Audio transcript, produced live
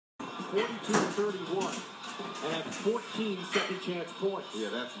42-31. And had 14 second chance points. Yeah,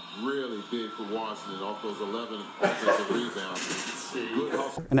 that's really big for Washington off those 11 offensive rebounds. Good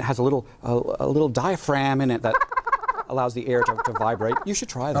hustle. And it has a little diaphragm in it that allows the air to vibrate. You should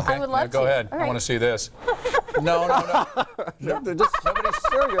try that. Okay, I would love go to. ahead. Right. I want to see this. No. Nobody's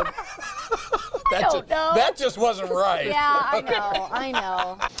sure you. That just wasn't right. Yeah, I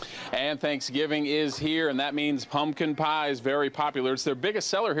know. And Thanksgiving is here, and that means pumpkin pie is very popular. It's their biggest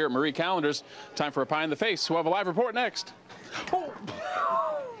seller here at Marie Callender's. Time for a pie in the face. We'll have a live report next. Oh.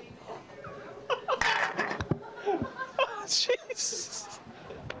 Jeez.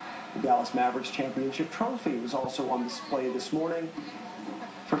 The Dallas Mavericks championship trophy was also on display this morning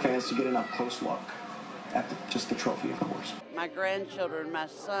for fans to get an up-close look at just the trophy, of course. My grandchildren, my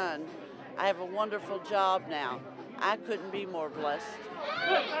son, I have a wonderful job now. I couldn't be more blessed.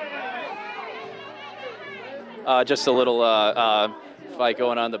 Just a little fight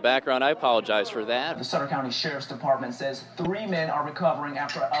going on in the background. I apologize for that. The Sutter County Sheriff's Department says 3 men are recovering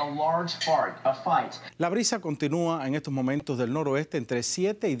after a large fight. La brisa continúa en estos momentos del noroeste entre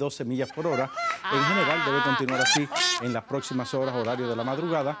 7 y 12 millas por hora. En general debe continuar así en las próximas horas, horario de la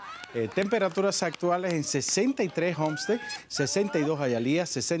madrugada. Temperaturas actuales en 63 Homestead, 62 Hialeah,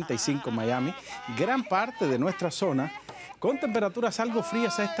 65 Miami. Gran parte de nuestra zona con temperaturas algo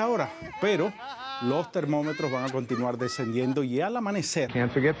frías a esta hora, pero los termómetros van a continuar descendiendo y al amanecer.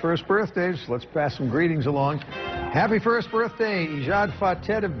 Can't forget first birthdays. Let's pass some greetings along. Happy first birthday, Ijad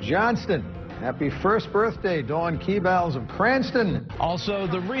Fatet of Johnston. Happy first birthday, Dawn Keybals of Cranston. Also,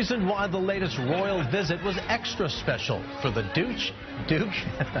 the reason why the latest royal visit was extra special for the Duke,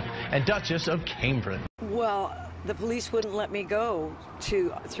 and Duchess of Cambridge. Well, the police wouldn't let me go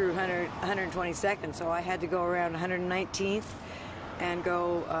through 122nd, so I had to go around 119th and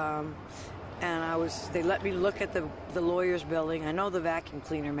go, and they let me look at the lawyer's building. I know the vacuum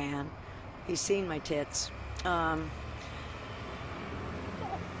cleaner man. He's seen my tits.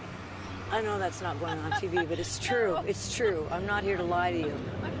 I know that's not going on TV, but it's true. It's true. I'm not here to lie to you.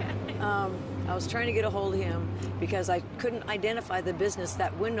 I was trying to get a hold of him because I couldn't identify the business.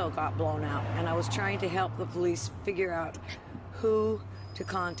 That window got blown out, and I was trying to help the police figure out who to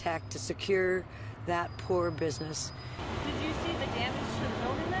contact to secure that poor business. Did you see the damage to the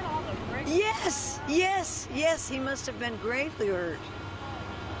building then? All the bricks? Yes. He must have been gravely hurt.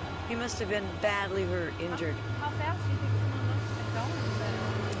 He must have been badly hurt, injured. How fast do you think someone must have been going?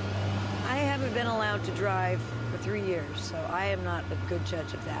 I haven't been allowed to drive for 3 years, so I am not a good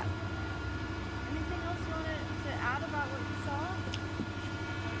judge of that. Anything else you wanted to add about what you saw?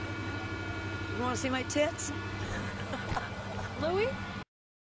 You want to see my tits? Louis?